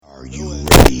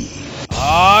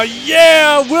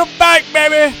Yeah, we're back,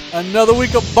 baby. Another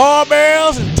week of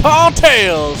Barbells and Tall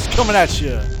Tales coming at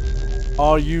you.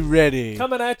 Are you ready?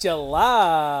 Coming at you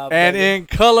live, and baby. in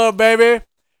color, baby.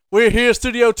 We're here,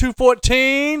 Studio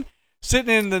 214,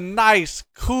 sitting in the nice,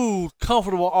 cool,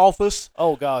 comfortable office.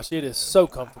 Oh, gosh, it is so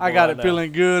comfortable. I got right it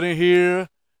feeling good in here.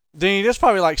 Dean, it's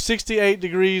probably like 68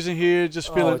 degrees in here.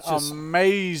 Just feeling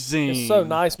amazing. It's so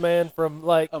nice, man.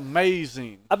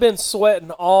 Amazing. I've been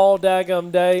sweating all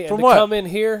daggum day. From and what? to come in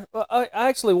here, I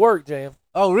actually work, Jam.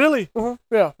 Oh, really?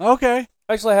 Yeah. Okay.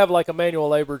 I actually have like a manual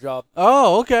labor job.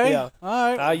 Oh, okay. Yeah.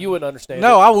 All right. You wouldn't understand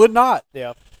No, it. I would not.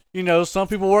 Yeah. You know, some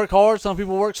people work hard, some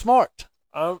people work smart.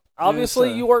 Obviously,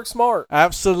 Yes, you work smart.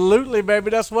 Absolutely,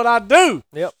 baby. That's what I do.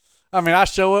 Yep. I mean, I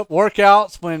show up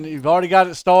workouts when you've already got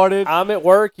it started. I'm at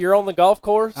work. You're on the golf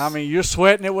course. I mean, you're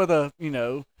sweating it with a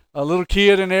little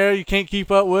kid in there. You can't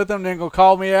keep up with them. They're going to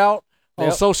call me out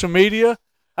on social media.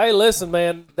 Hey, listen,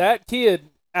 man. That kid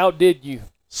outdid you.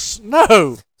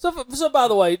 No. So by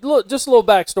the way, look, just a little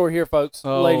backstory here, folks,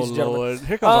 ladies and gentlemen. Lord.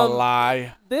 Here comes a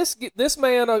lie. This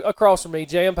man across from me,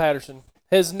 Jan Patterson,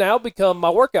 has now become my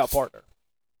workout partner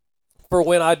for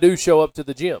when I do show up to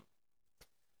the gym.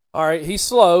 All right, he's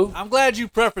slow. I'm glad you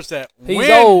prefaced that. He's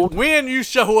old. When you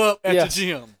show up at the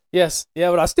gym. Yes, yeah,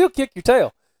 but I still kick your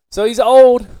tail. So he's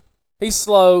old. He's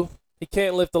slow. He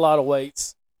can't lift a lot of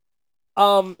weights.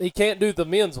 He can't do the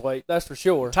men's weight, that's for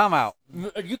sure. Time out.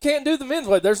 You can't do the men's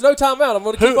weight. There's no timeout. I'm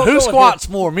going to keep on going. Who squats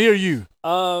more, me or you?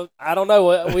 I don't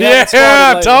know. We haven't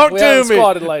squatted talk lately.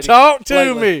 to me. Talk to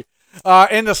lately.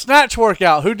 me. In the snatch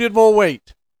workout, who did more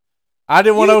weight? I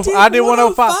did 105. I did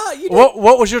 105.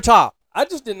 What was your top? I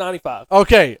just did 95.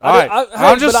 Okay, all right.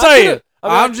 I'm just saying.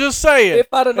 I'm just saying. If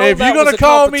I'd have known that was a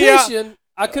competition,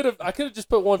 I could have just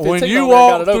put 115 on there and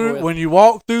got it over with. When you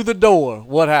walk through the door,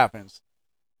 what happens?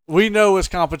 We know it's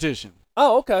competition.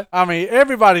 Oh, okay. I mean,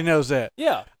 everybody knows that.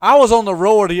 Yeah. I was on the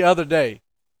rower the other day,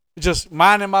 just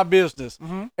minding my business,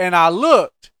 and I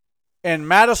looked, and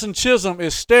Madison Chisholm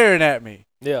is staring at me.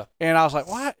 Yeah. And I was like,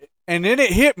 what? And then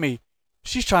it hit me.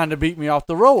 She's trying to beat me off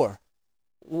the rower.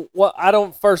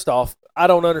 Well, first off, I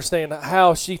don't understand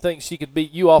how she thinks she could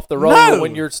beat you off the roller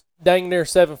when you're dang near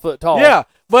 7 foot tall. Yeah,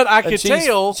 but I could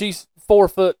tell. She's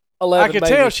 4'11". I could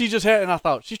tell she just had, and I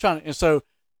thought, she's trying to, and so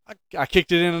I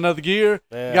kicked it in another gear,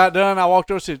 got done. I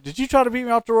walked over and said, did you try to beat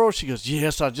me off the roller? She goes,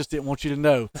 yes, I just didn't want you to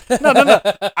know. No.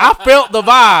 I felt the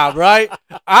vibe, right?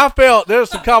 I felt there's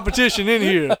some competition in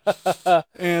here.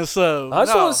 And so. I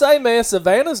just want to say, man,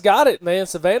 Savannah's got it, man.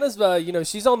 Savannah's,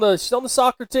 she's on the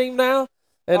soccer team now.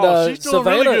 And she's doing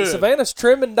really good. Savannah's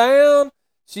trimming down.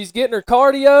 She's getting her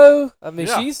cardio. I mean,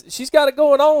 she's got it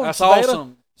going on. That's Savannah.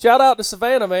 awesome. Shout out to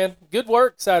Savannah, man. Good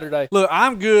work Saturday. Look,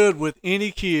 I'm good with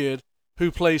any kid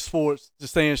who plays sports to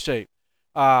stay in shape.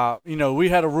 We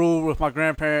had a rule with my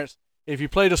grandparents. If you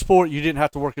played a sport, you didn't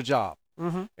have to work a job.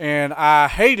 And I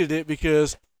hated it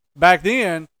because back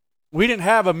then we didn't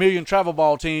have a million travel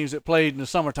ball teams that played in the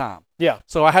summertime. Yeah.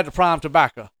 So I had to prime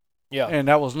tobacco. Yeah. And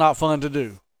that was not fun to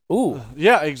do. Ooh.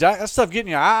 Yeah, exactly. That stuff getting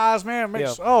in your eyes, man.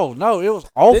 Oh, no, it was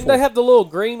awful. Didn't they have the little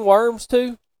green worms,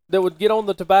 too, that would get on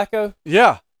the tobacco?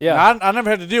 Yeah. Yeah. I never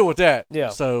had to deal with that. Yeah.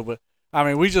 So, but, I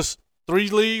mean, we just 3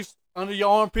 leaves under your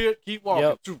armpit, keep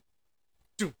walking.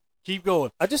 Yep. Keep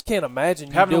going. I just can't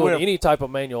imagine you doing any type of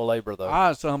manual labor, though.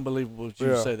 It's unbelievable that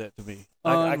you say that to me.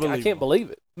 I can't believe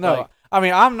it. No. I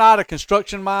mean, I'm not a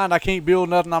construction mind. I can't build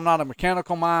nothing. I'm not a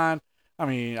mechanical mind. I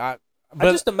mean, I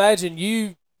just imagine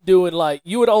you doing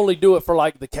you would only do it for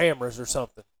the cameras or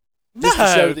something. Just to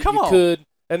show that you could.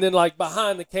 And then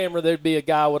behind the camera there'd be a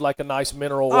guy with a nice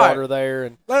mineral water there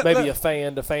and maybe a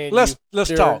fan to fan let's you.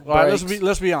 Let's talk. All right,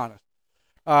 let's be honest.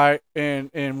 All right,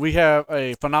 and we have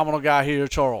a phenomenal guy here,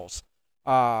 Charles.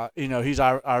 He's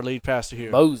our lead pastor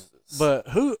here. Moses. But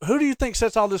who do you think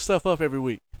sets all this stuff up every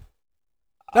week?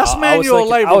 That's manual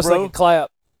labor, I was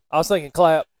thinking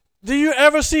Clap. Do you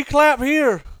ever see Clap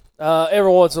here?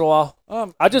 Every once in a while.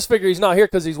 I just figure he's not here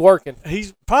because he's working.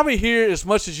 He's probably here as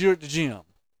much as you're at the gym.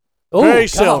 Ooh, very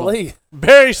seldom. Golly.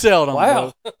 Very seldom.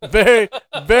 Wow. Very,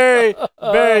 very,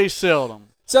 very seldom.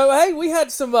 So, hey, we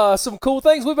had some cool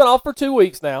things. We've been off for 2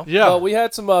 weeks now. Yeah. We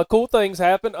had some cool things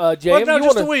happen. Jam,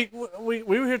 just a week. We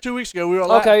were here 2 weeks ago. We were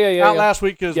out last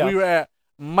week because we were at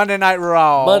Monday Night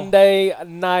Raw. Monday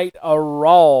Night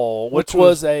Raw, which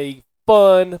was a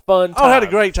fun time. Oh, I had a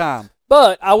great time.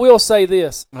 But I will say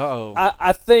this. Uh-oh.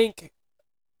 I think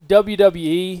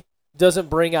WWE doesn't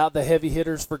bring out the heavy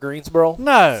hitters for Greensboro.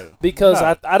 No. Because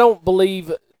I don't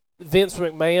believe Vince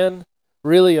McMahon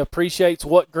really appreciates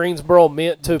what Greensboro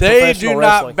meant to professional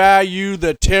wrestling. They do not value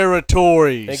the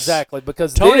territories. Exactly,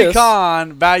 because Tony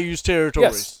Khan values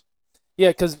territories. Yeah,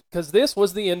 because this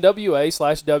was the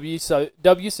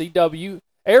NWA/WCW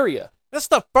area. That's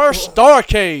the first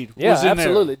Starrcade. Yeah, was in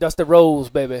absolutely. There. Dusty Rhodes,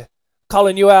 baby.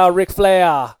 Calling you out, Ric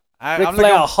Flair. Ric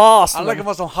Flair Horseman. I'm looking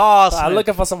for some horsemen. I'm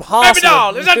looking for some horsemen. Baby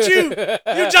doll, is that you?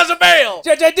 You Jezebel.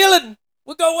 JJ Dillon.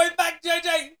 We're going way back,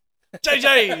 JJ.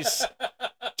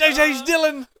 JJ's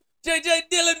Dillon. JJ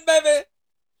Dillon, baby.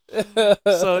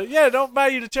 So, yeah, don't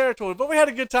value the territory. But we had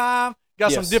a good time.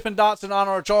 Got some Dippin' Dots in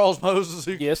honor of Charles Moses.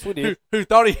 Yes, we did. Who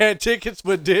thought he had tickets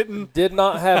but didn't. Did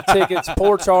not have tickets.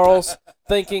 Poor Charles,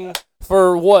 thinking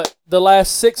for the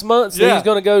last 6 months that he's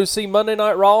going to go see Monday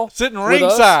Night Raw. Sitting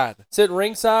ringside.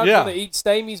 Going to eat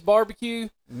Stamey's barbecue.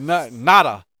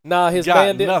 Nada. Nah, his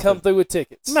band didn't come through with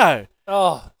tickets. No.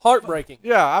 Oh, heartbreaking.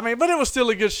 Yeah, I mean, but it was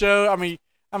still a good show. I mean,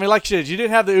 like you said, you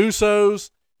didn't have the Usos.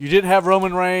 You didn't have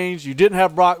Roman Reigns. You didn't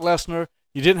have Brock Lesnar.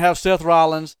 You didn't have Seth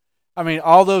Rollins. I mean,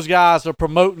 all those guys are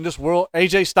promoting this world.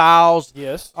 AJ Styles.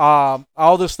 Yes.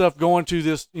 All this stuff going to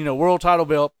this, world title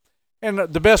belt. And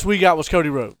the best we got was Cody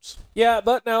Rhodes. Yeah,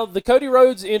 but now the Cody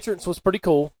Rhodes entrance was pretty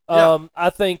cool. Yeah. I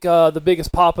think the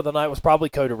biggest pop of the night was probably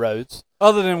Cody Rhodes.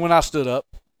 Other than when I stood up.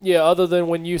 Yeah, other than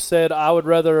when you said I would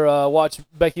rather watch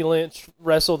Becky Lynch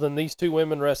wrestle than these two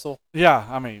women wrestle. Yeah,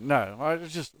 I mean, no.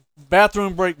 It's just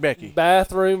bathroom break Becky.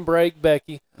 Bathroom break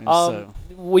Becky.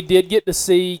 We did get to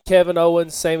see Kevin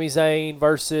Owens, Sami Zayn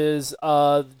versus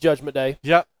Judgment Day.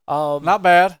 Yep. Not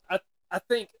bad. I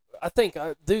think,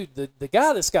 dude, the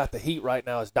guy that's got the heat right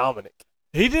now is Dominic.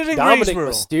 He did in Dominic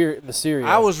Greensboro. Mysterio.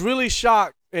 I was really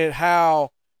shocked at how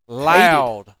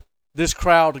loud this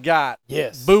crowd got.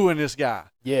 Yes. Booing this guy.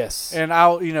 Yes. And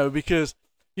because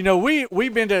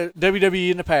we've been to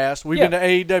WWE in the past. We've been to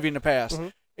AEW in the past. Mm-hmm.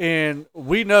 And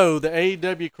we know the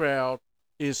AEW crowd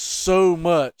is so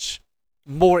much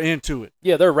more into it.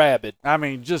 Yeah, they're rabid. I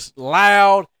mean, just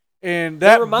loud. And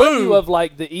that remind you of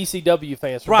like the ECW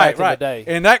fans from back in the day.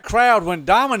 And that crowd, when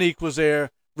Dominique was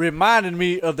there, reminded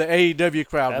me of the AEW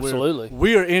crowd. Absolutely.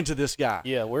 We are into this guy.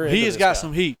 Yeah, we're into He this has got guy.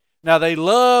 some heat. Now, they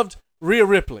loved Rhea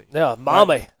Ripley. Yeah,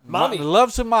 Mommy. They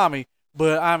loved some Mommy.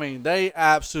 But, I mean, they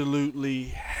absolutely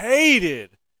hated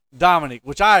Dominic,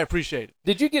 which I appreciated.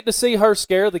 Did you get to see her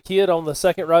scare the kid on the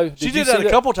second row? She did that a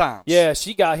couple times. Yeah,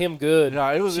 she got him good.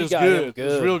 Yeah, it was good. It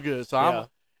was real good. So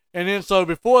yeah. So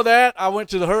before that, I went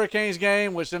to the Hurricanes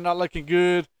game, which they're not looking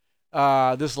good.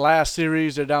 This last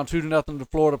series, they're down 2-0 to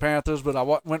Florida Panthers, but I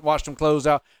went and watched them close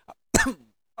out.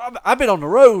 I've been on the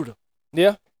road.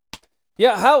 Yeah.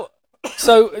 Yeah, how –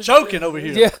 so – choking over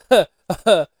here. Yeah.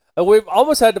 We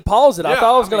almost had to pause it. I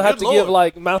thought I was going to have to give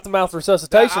like mouth-to-mouth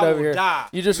resuscitation over here. Die.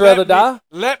 You just rather die?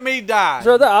 Let me die.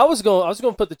 I was going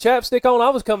to put the chapstick on. I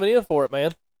was coming in for it,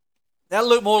 man. That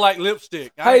looked more like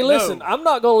lipstick. Hey, listen, I'm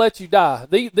not going to let you die.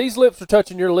 These lips are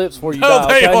touching your lips before you die. No,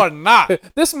 they okay? are not.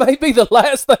 This may be the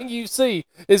last thing you see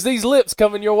is these lips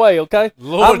coming your way, okay?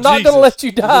 Lord I'm not going to let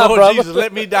you die, Lord brother. Jesus,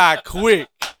 let me die quick.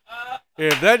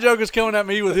 If that joker's coming at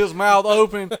me with his mouth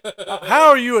open, how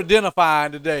are you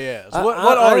identifying today as? What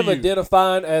are you? I'm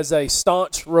identifying as a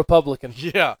staunch Republican.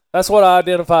 Yeah. That's what I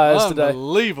identify as today.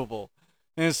 Unbelievable.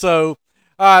 And so,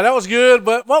 that was good.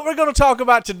 But what we're going to talk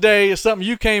about today is something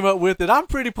you came up with that I'm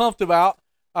pretty pumped about.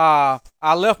 I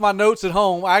left my notes at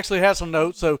home. I actually had some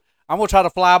notes, so I'm going to try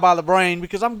to fly by the brain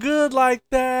because I'm good like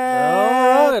that.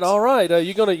 All right.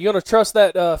 You gonna trust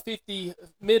that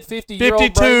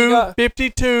mid-50-year-old brain you got?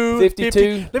 52.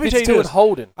 52. Let me tell you this. And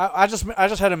holding. I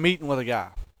just had a meeting with a guy.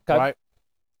 Okay. Right?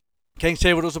 Can't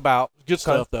say what it was about. Good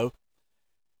stuff, though.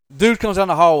 Dude comes down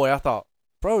the hallway. I thought,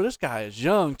 bro, this guy is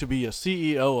young to be a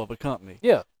CEO of a company.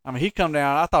 Yeah. I mean, he come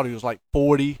down. I thought he was like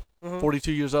 40,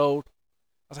 42 years old.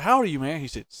 I said, how old are you, man? He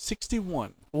said,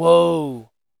 61. Whoa.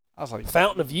 I was like,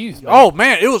 fountain of youth, man. Oh,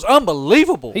 man, it was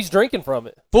unbelievable. He's drinking from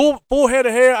it. Full head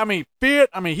of hair. I mean, fit.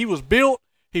 I mean, he was built.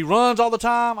 He runs all the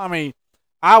time. I mean,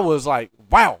 I was like,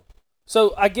 wow.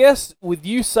 So I guess with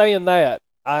you saying that,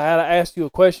 I had to ask you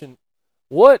a question.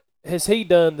 What has he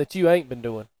done that you ain't been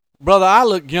doing? Brother, I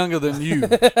look younger than you,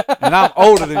 and I'm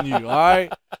older than you, all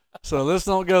right? So let's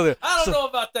not go there. I don't know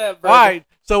about that, brother. All right.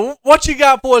 So what you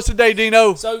got for us today,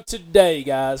 Dino? So today,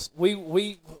 guys, we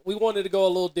wanted to go a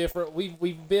little different.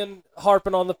 We've been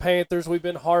harping on the Panthers. We've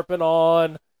been harping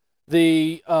on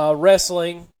the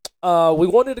wrestling. We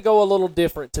wanted to go a little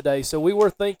different today. So we were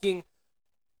thinking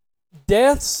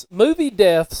movie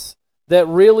deaths that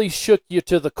really shook you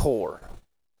to the core.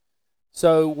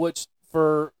 So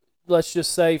let's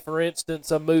just say, for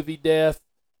instance, a movie death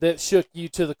that shook you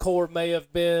to the core may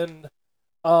have been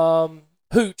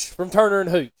Hooch from Turner and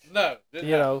Hooch.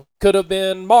 No. Could have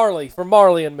been Marley from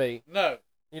Marley and Me. No.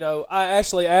 I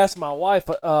actually asked my wife,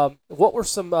 what were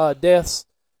some deaths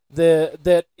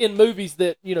that in movies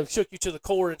that shook you to the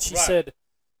core. And she said,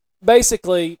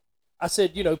 basically, I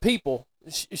said, people.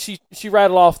 She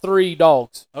rattled off 3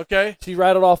 dogs. Okay. She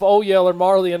rattled off Old Yeller,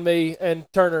 Marley and Me, and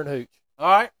Turner and Hooch. All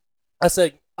right. I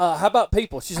said, how about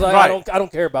people? She's like, I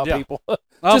don't care about people.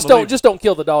 just don't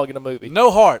kill the dog in a movie. No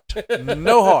heart.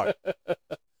 No heart.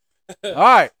 All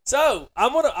right. So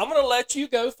I'm gonna let you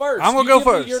go first. I'm gonna go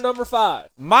first. Your number 5.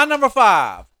 My number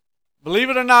 5. Believe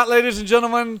it or not, ladies and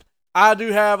gentlemen, I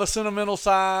do have a sentimental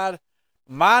side.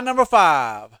 My number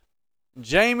 5,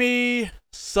 Jamie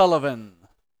Sullivan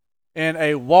in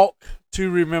A Walk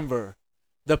to Remember,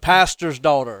 the pastor's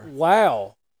daughter.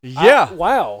 Wow. Yeah.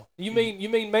 Wow. You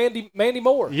mean Mandy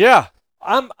Moore? Yeah.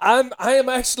 I am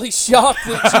actually shocked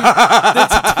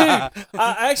that you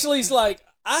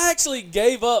I actually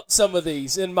gave up some of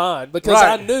these in mine because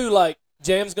I knew like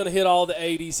Jam's gonna hit all the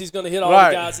 80s. He's gonna hit all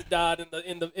the guys that died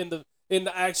in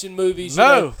the action movies.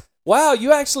 No. Wow,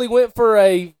 you actually went for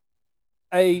a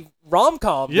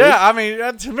rom-com. Yeah, I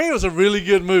mean, to me it was a really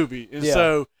good movie. And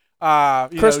so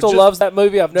Crystal loves that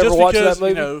movie. I've never watched that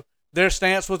movie. Their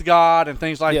stance with God and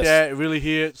things like that, it really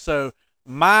hit. So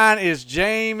mine is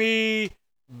Jamie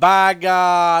by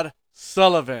God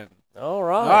Sullivan. All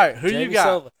right. All right, who Jamie you got?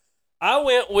 Sullivan. I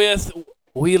went with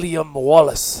William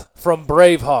Wallace from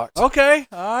Braveheart. Okay,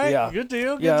 all right, yeah. Good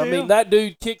deal. I mean, that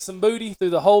dude kicked some booty through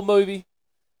the whole movie.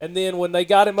 And then when they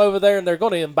got him over there and they're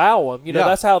going to embow him,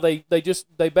 that's how they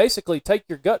basically take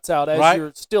your guts out as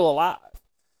you're still alive.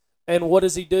 And what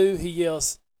does he do? He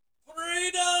yells,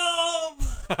 "Freedom!"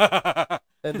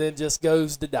 and then just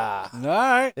goes to die. All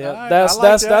right. Yeah, all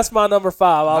right. That's my number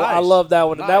 5. I love that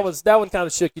one. Nice. And that one kind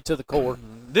of shook you to the core.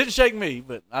 Didn't shake me,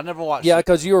 but I never watched it. Yeah,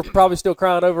 because you were probably still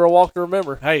crying over A Walk to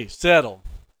Remember. Hey, settle.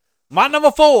 My number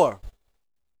 4.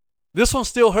 This one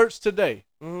still hurts today.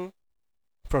 Mm-hmm.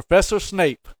 Professor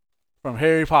Snape from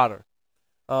Harry Potter.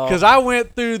 Because I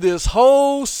went through this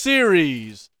whole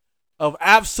series of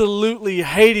absolutely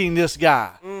hating this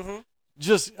guy.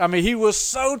 Mm-hmm. He was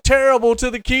so terrible to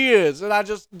the kids, and I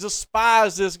just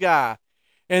despised this guy.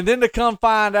 And then to come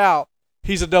find out,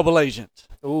 he's a double agent.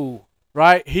 Ooh.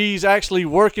 Right? He's actually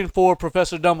working for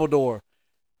Professor Dumbledore.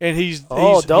 And he's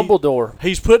Dumbledore.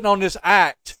 He's putting on this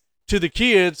act to the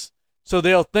kids so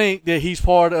they'll think that he's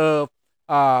part of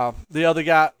the other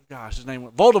guy. Gosh, his name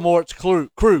was Voldemort's crew.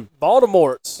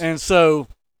 Voldemort's. And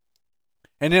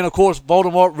then of course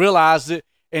Voldemort realizes it,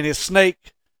 and his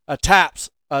snake attacks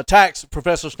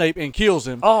Professor Snape and kills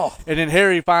him. Oh. And then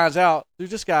Harry finds out, dude,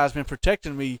 this guy's been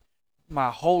protecting me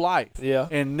my whole life. Yeah.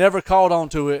 And never caught on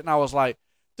to it. And I was like,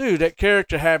 dude, that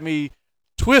character had me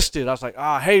twisted. I was like,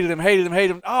 I hated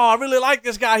him. Oh, I really like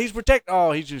this guy. He's protected.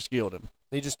 Oh, he just killed him.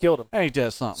 Ain't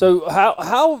that something? So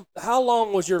how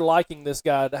long was your liking this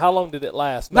guy? How long did it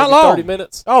last? Maybe Not long. 30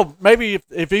 minutes? Oh, maybe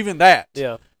if even that.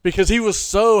 Yeah. Because he was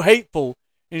so hateful.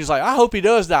 And he's like, I hope he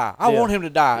does die. I want him to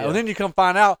die. Yeah. And then you come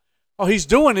find out, he's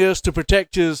doing this to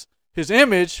protect his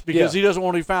image because he doesn't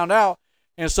want to be found out.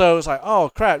 And so it's like, oh,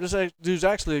 crap, this dude's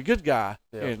actually a good guy.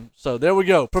 Yeah. And so there we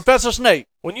go. Professor Snape.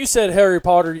 When you said Harry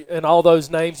Potter and all those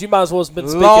names, you might as well have been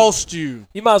speaking. Lost you.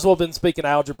 You might as well have been speaking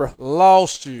algebra.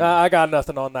 Lost you. I got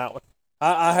nothing on that one.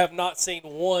 I have not seen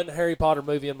one Harry Potter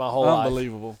movie in my whole life.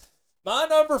 Unbelievable. My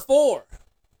number 4.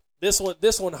 This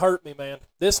one hurt me, man.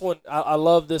 This one, I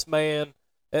love this man.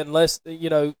 Unless,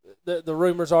 the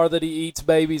rumors are that he eats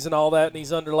babies and all that, and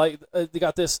he's they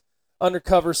got this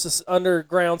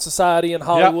underground society in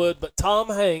Hollywood. Yep. But Tom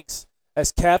Hanks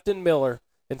as Captain Miller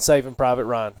in Saving Private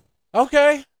Ryan.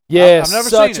 Okay. Yes.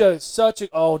 I've never seen it.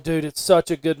 Oh, dude, it's such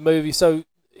a good movie. So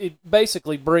it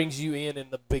basically brings you in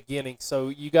the beginning. So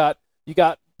you got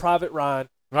Private Ryan.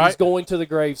 Right. He's going to the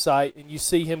gravesite, and you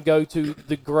see him go to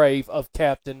the grave of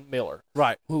Captain Miller.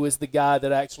 Right. Who is the guy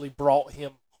that actually brought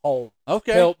him home.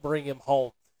 Okay. Helped bring him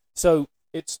home. So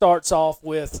it starts off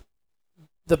with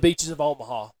the beaches of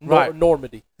Omaha,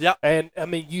 Normandy. Yeah. And,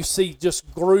 you see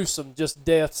just gruesome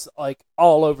deaths, like,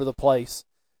 all over the place.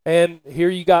 And here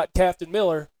you got Captain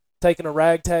Miller taking a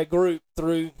ragtag group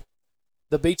through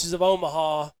the beaches of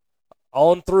Omaha,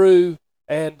 on through,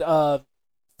 and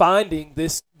finding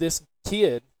this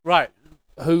kid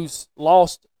who's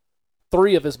lost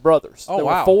 3 of his brothers. Oh, there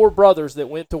wow. were 4 brothers that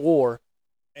went to war,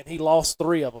 and he lost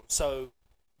 3 of them. So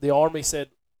the Army said,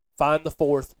 find the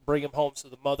 4th, bring him home so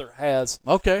the mother has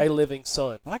a living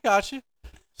son. I got you.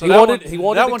 So he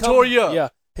wanted that one tore you up. Yeah.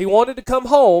 He wanted to come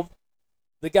home.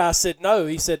 The guy said no.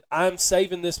 He said, I'm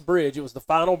saving this bridge. It was the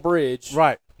final bridge.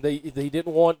 Right. He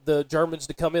didn't want the Germans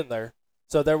to come in there.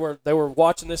 So they were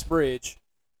watching this bridge.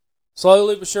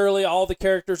 Slowly but surely, all the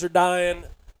characters are dying.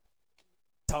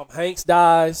 Tom Hanks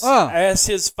dies. As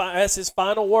his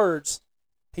final words,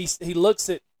 he looks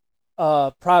at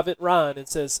Private Ryan and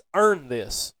says, "Earn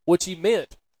this," which he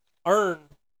meant, earn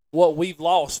what we've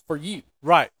lost for you.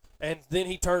 Right. And then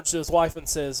he turns to his wife and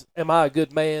says, "Am I a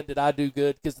good man? Did I do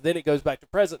good?" Because then it goes back to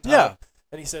present time. Yeah.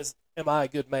 And he says, "Am I a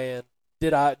good man?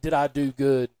 Did I do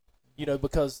good?" You know,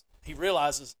 because he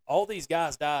realizes all these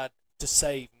guys died to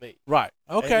save me. Right.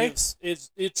 Okay. And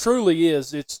it truly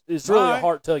is. It's really a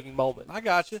heart-tugging moment. I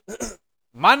got you.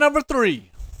 My number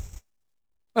 3.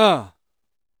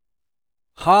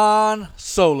 Han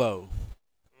Solo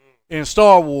in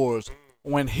Star Wars,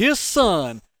 when his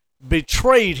son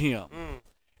betrayed him.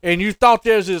 And you thought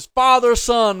there's this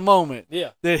father-son moment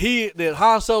that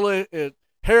Han Solo,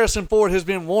 Harrison Ford has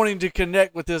been wanting to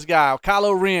connect with this guy,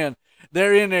 Kylo Ren.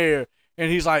 They're in there,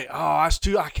 and he's like, "Oh,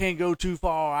 I can't go too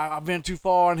far. I've been too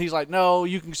far." And he's like, "No,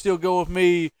 you can still go with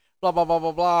me." Blah blah blah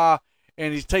blah blah.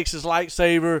 And he takes his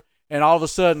lightsaber, and all of a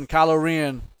sudden, Kylo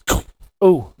Ren,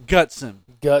 guts him.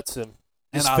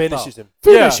 Just finishes him.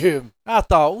 Finish him. I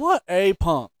thought, what a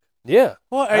punk. Yeah.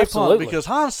 What a punk. Because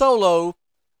Han Solo,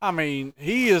 I mean,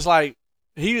 he is a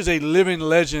living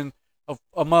legend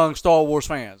among Star Wars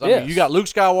fans. I mean, you got Luke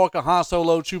Skywalker, Han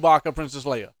Solo, Chewbacca, Princess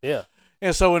Leia. Yeah.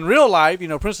 And so in real life,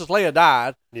 Princess Leia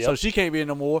died, so she can't be in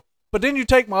no more. But then you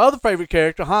take my other favorite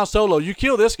character, Han Solo, you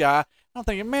kill this guy. I'm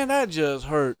thinking, man, that just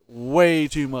hurt way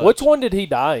too much. Which one did he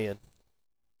die in?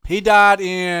 He died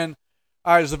in,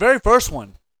 it was the very first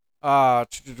one. What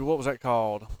was that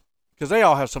called? Because they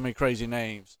all have so many crazy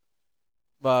names.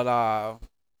 But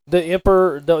the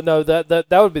Emperor. No, that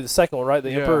would be the second one, right?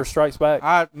 The Emperor Strikes Back.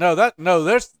 That's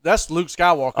Luke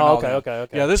Skywalker. Oh, okay.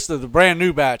 Yeah, this is the brand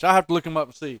new batch. I have to look him up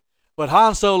and see. But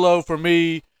Han Solo for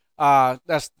me,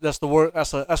 that's the word.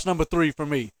 That's number 3 for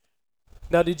me.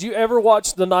 Now, did you ever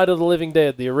watch The Night of the Living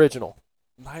Dead, the original?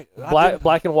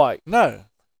 Black and white. No.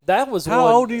 That was How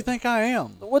old do you think I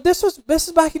am? Well, this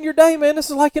is back in your day, man. This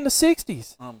is like in the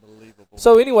 60s. Unbelievable.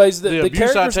 So, anyways, the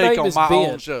abuse character's I take name on is my Ben.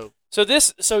 own show.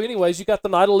 So anyways, you got The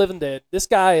Night of the Living Dead. This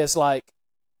guy is like,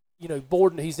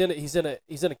 bored. He's in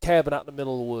a cabin out in the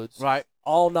middle of the woods. Right.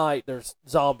 All night there's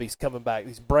zombies coming back.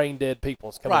 These brain dead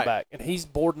people's coming back, and he's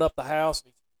boarding up the house.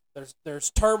 There's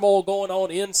turmoil going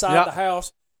on inside the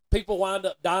house. People wind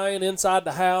up dying inside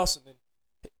the house, and then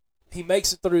he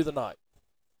makes it through the night.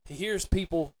 He hears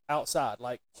people outside,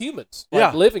 like humans,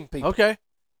 like living people. Okay.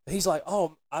 He's like,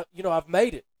 "Oh, I've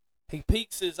made it." He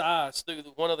peeks his eyes through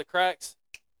one of the cracks.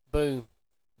 Boom.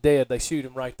 Dead. They shoot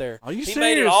him right there. Are you serious? He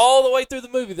made it all the way through the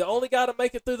movie. The only guy to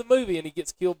make it through the movie, and he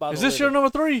gets killed by the Is this your number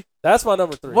 3? That's my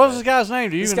number 3. What was this guy's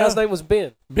name? Do you This even know? guy's name was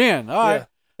Ben. Ben. All right.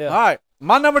 Yeah. All right.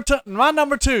 My number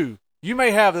 2. You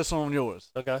may have this on yours.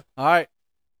 Okay. All right.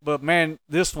 But, man,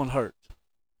 this one hurt.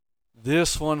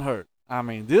 I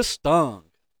mean, this stung.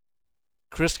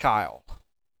 Chris Kyle.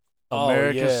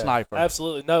 American Sniper.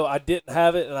 Absolutely. No, I didn't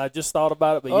have it, and I just thought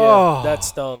about it, but that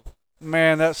stung.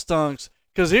 Man, that stunks.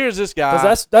 Because here's this guy.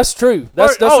 Because that's true.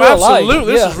 That's real absolutely. life.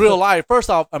 This is real life. First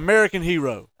off, American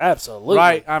hero. Absolutely.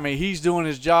 Right? I mean, he's doing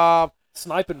his job.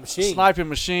 Sniping machine.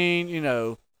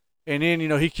 And then,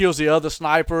 he kills the other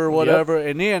sniper or whatever. Yep.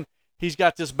 And then he's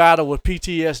got this battle with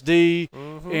PTSD.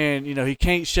 Mm-hmm. And, he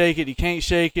can't shake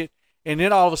it. And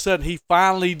then all of a sudden, he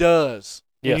finally does.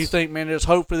 Yes. And you think, man, there's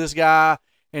hope for this guy.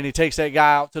 And he takes that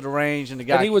guy out to the range, and the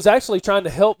guy. And he was actually trying to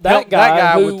help that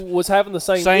guy who was having the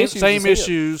same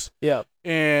issues. Yeah.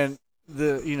 And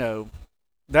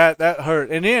that hurt.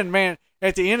 And then, man,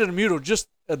 at the end of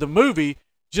the movie,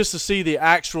 just to see the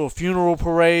actual funeral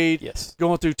parade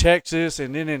going through Texas,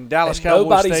 and then in Dallas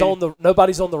Cowboys Stadium.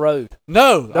 Nobody's on the road.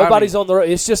 Nobody's on the road.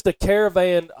 It's just a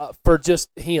caravan for just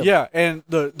him. Yeah, and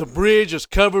the bridge is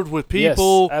covered with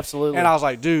people. Yes, absolutely. And I was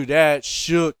like, dude, that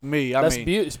shook me.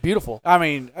 It's beautiful. I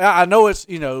mean, I know it's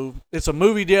it's a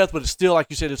movie death, but it's still, like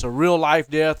you said, it's a real life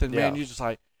death. And man, you're just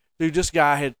like, dude, this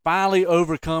guy had finally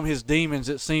overcome his demons.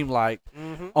 It seemed like,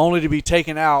 only to be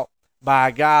taken out by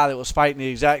a guy that was fighting the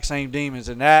exact same demons,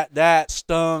 and that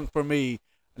stung for me.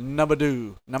 Number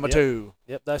 2.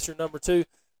 Yep, that's your number 2.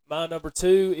 My number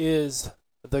 2 is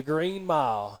The Green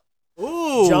Mile.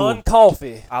 Ooh, John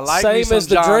Coffey. I like same me some as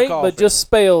the John drink, Coffey. but just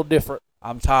spelled different.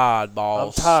 I'm tired,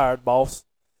 boss.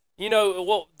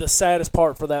 What the saddest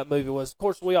part for that movie was, of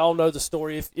course, we all know the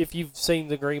story. If you've seen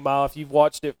The Green Mile, if you've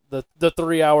watched it, the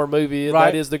 3-hour movie,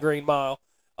 that is The Green Mile.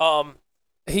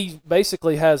 He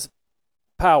basically has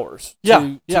powers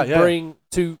to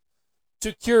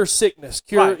cure sickness,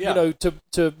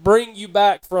 to bring you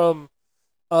back from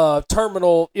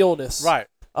terminal illness. Right.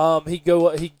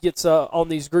 He gets on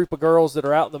these group of girls that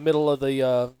are out in the middle of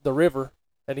the river,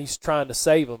 and he's trying to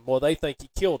save them. Well, they think he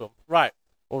killed them. Right.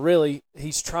 Well, really,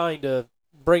 he's trying to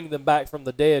bring them back from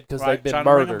the dead because they've been trying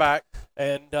murdered. To bring them back.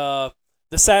 And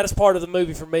The saddest part of the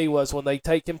movie for me was when they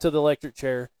take him to the electric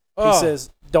chair. He says,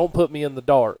 "Don't put me in the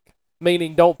dark,"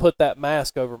 meaning don't put that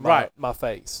mask over my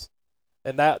face.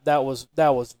 And that was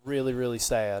really, really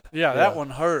sad. Yeah, that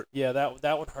one hurt. Yeah,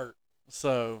 that one hurt.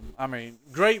 So, I mean,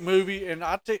 great movie. And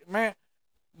man,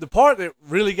 the part that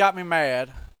really got me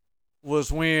mad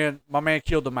was when my man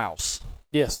killed the mouse.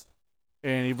 Yes.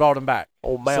 And he brought him back.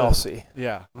 Oh, Mousy. So,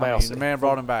 yeah. Mousy. The man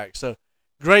brought him back. So,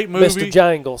 great movie. Mr.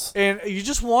 Jangles. And you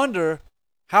just wonder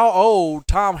how old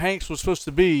Tom Hanks was supposed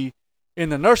to be in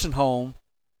the nursing home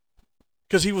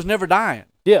because he was never dying.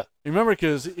 Yeah. You remember?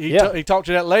 Because he talked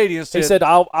to that lady and said, he said,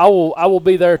 I will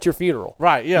be there at your funeral.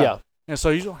 Right, yeah. And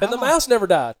so the mouse never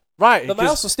died. Right. The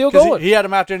mouse was still going. He had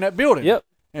him out there in that building. Yep.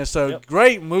 And so,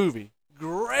 great movie.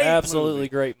 Absolutely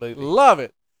great movie. Love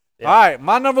it. Yeah. All right,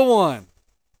 my number one.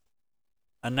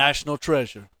 A national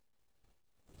treasure.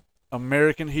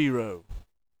 American hero.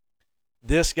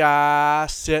 This guy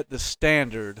set the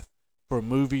standard for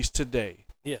movies today.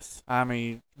 Yes. I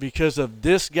mean, because of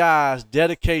this guy's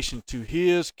dedication to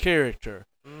his character,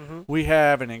 we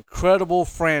have an incredible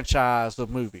franchise of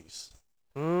movies.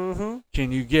 Mm-hmm.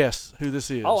 Can you guess who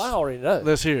this is? Oh, I already know.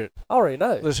 Let's hear it. I already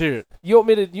know. Let's hear it. You want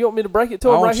me to break it to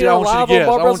him right here on live on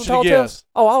Barbells and Tall Tales?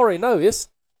 Oh, I already know. It's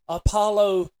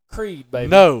Apollo Creed, baby.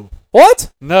 No.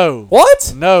 What? No.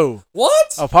 What? No.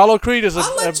 What? Apollo Creed is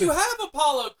I let you have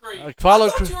Apollo Creed. I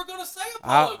thought you were going to say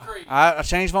Apollo Creed. I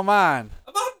changed my mind.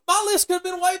 My list could have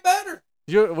been way better.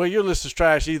 Your list is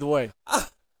trash either way.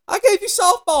 I gave you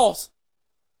softballs.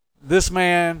 This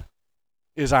man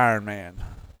is Iron Man.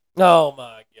 Oh,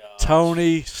 my God.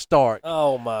 Tony Stark.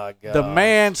 Oh, my God. The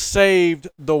man saved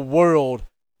the world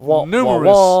numerous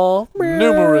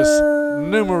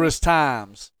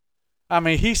times. I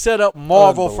mean, he set up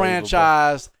Marvel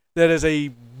franchise that is a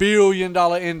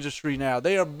billion-dollar industry now.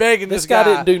 They are begging this guy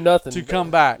didn't do nothing to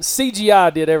come back.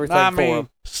 CGI did everything for him.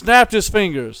 Snapped his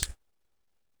fingers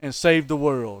and saved the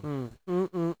world.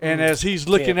 And as he's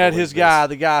looking at his guy,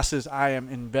 the guy says, "I am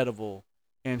inevitable,"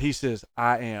 and he says,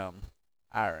 "I am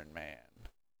Iron Man."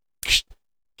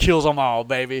 Kills them all,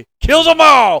 baby. Kills them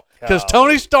all. Because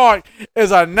Tony Stark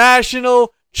is a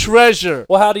national treasure.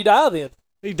 Well, how'd he die then?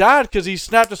 He died because he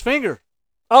snapped his finger.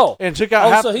 Oh. And took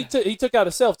out. So he took out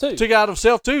himself too. Took out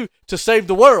himself too to save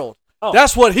the world. Oh.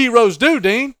 That's what heroes do,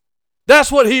 Dean.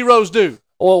 That's what heroes do.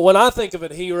 Well, when I think of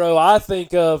a hero, I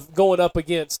think of going up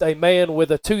against a man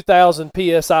with a 2,000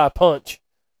 PSI punch.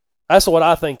 That's what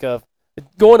I think of.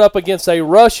 Going up against a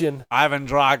Russian. Ivan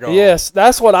Drago. Yes,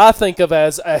 that's what I think of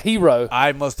as a hero.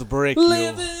 I must break you.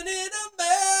 Living in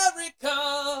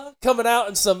America. Coming out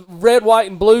in some red, white,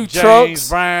 and blue James trunks. James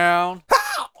Brown.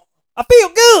 How? I feel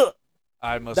good.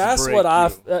 I must that's break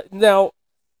what you. Now,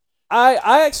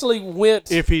 I actually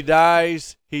went. If he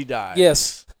dies, he dies.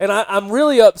 Yes. And I'm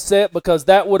really upset because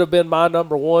that would have been my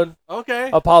number one. Okay.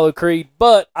 Apollo Creed.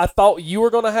 But I thought you were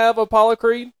going to have Apollo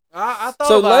Creed. I thought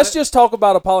so about let's it. just talk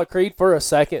about Apollo Creed for a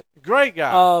second. Great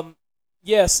guy.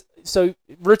 Yes. So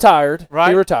retired. Right.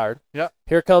 He retired. Yep.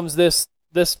 Here comes this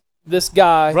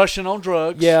guy. Russian on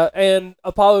drugs. Yeah. And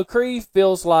Apollo Creed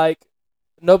feels like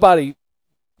nobody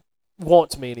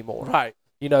wants me anymore. Right.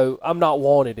 You know, I'm not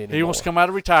wanted anymore. He wants to come out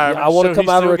of retirement. Yeah, I want to come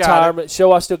out of retirement.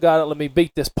 Show I still got it. Let me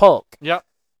beat this punk. Yep.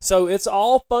 So it's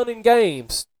all fun and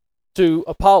games to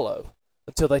Apollo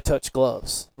until they touch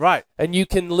gloves. Right. And you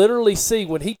can literally see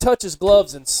when he touches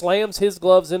gloves and slams his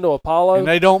gloves into Apollo. And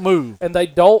they don't move.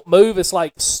 It's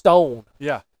like stone.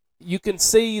 Yeah. You can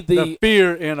see the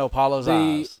fear in Apollo's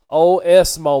eyes. The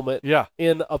OS moment yeah.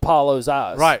 in Apollo's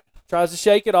eyes. Right. Tries to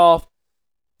shake it off,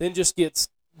 then just gets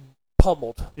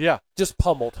pummeled. Yeah. Just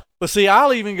pummeled. But see,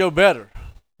 I'll even go better.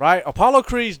 Right? Apollo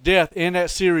Creed's death in that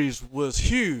series was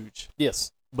huge.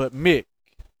 Yes. But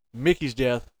Mickey's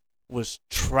death was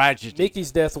tragic.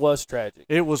 Mickey's death was tragic.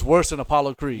 It was worse than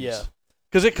Apollo Creed's. Yeah.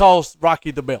 Because it cost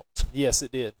Rocky the belt. Yes,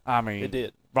 it did. I mean, it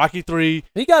did. Rocky 3.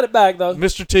 He got it back, though.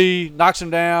 Mr. T knocks him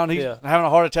down. He's having a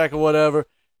heart attack or whatever.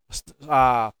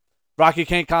 Rocky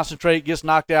can't concentrate, gets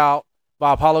knocked out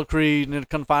by Apollo Creed, and then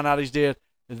come find out he's dead.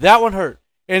 That one hurt.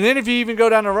 And then if you even go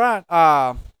down the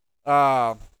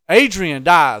right, Adrian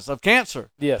dies of cancer.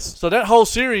 Yes. So that whole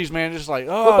series, man, is like,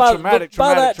 traumatic.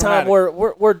 By that time,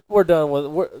 we're done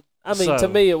with it. To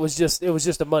me, it was just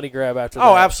a money grab after that.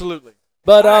 Oh, absolutely.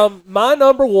 But my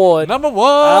number one. Number one.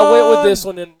 I went with this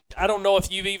one, and I don't know if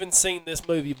you've even seen this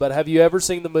movie, but have you ever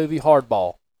seen the movie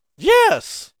Hardball?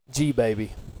 Yes.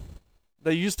 G-Baby.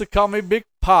 They used to call me Big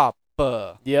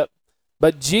Papa. Yep.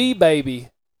 But G-Baby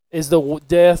is the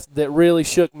death that really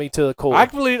shook me to the core. I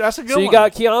can believe that's a good one. So you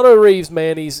got Keanu Reeves,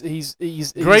 man. He's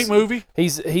great movie.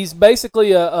 He's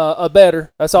basically a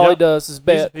bettor. That's all he does is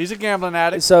bet. He's a gambling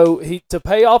addict. So to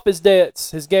pay off his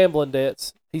debts, his gambling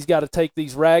debts, he's got to take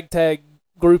these ragtag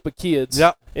group of kids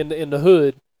in the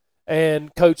hood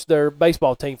and coach their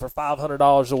baseball team for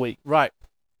 $500 a week. Right.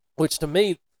 Which to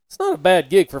me, it's not a bad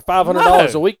gig for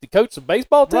 $500 a week to coach a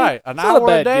baseball team. Right. An it's hour not a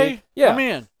bad day. Gig. Yeah. I'm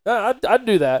in. I'd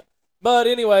do that. But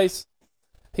anyways,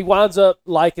 he winds up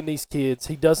liking these kids.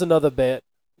 He does another bet,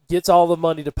 gets all the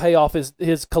money to pay off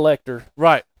his collector.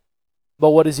 Right.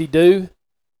 But what does he do?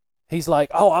 He's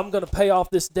like, oh, I'm going to pay off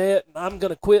this debt, and I'm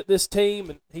going to quit this team.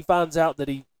 And he finds out that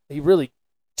he really,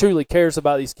 truly cares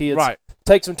about these kids. Right.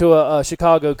 Takes them to a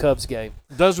Chicago Cubs game.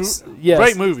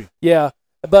 Great movie. Yeah.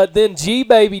 But then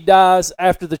G-Baby dies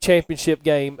after the championship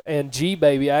game, and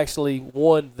G-Baby actually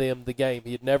won them the game.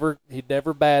 He'd never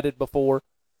batted before.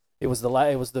 It was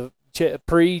the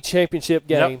pre-championship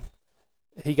game.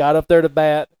 Yep. He got up there to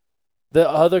bat.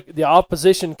 The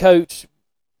opposition coach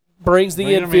brings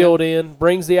the infield in,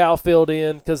 brings the outfield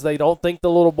in because they don't think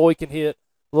the little boy can hit.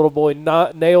 Little boy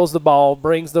nails the ball,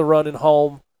 brings the running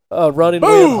win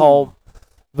home.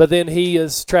 But then he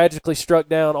is tragically struck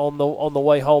down on the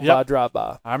way home by a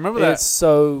drive-by. I remember that. It's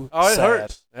so it sad.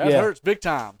 hurts. It hurts big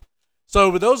time.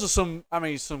 So, but those are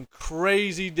some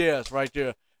crazy deaths right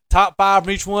there. Top 5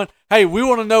 from each one. Hey, we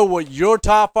want to know what your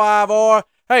top 5 are.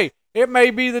 Hey, it may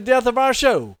be the death of our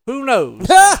show. Who knows?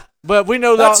 But we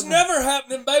know that's never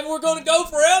happening, baby. We're going to go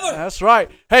forever. That's right.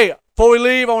 Hey, before we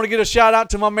leave, I want to get a shout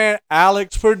out to my man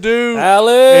Alex Purdue.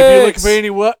 Alex, if you're looking for any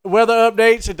weather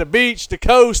updates at the beach, the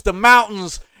coast, the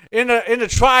mountains, in the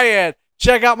triad,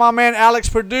 check out my man Alex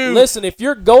Purdue. Listen, if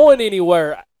you're going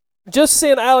anywhere, just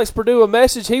send Alex Purdue a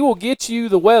message. He will get you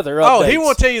the weather updates. Oh, he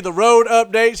will tell you the road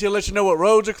updates. He'll let you know what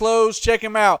roads are closed. Check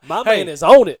him out. My man is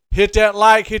on it. Hit that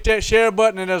like, hit that share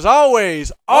button, and as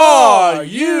always, are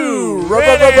you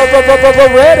ready?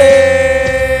 Ready?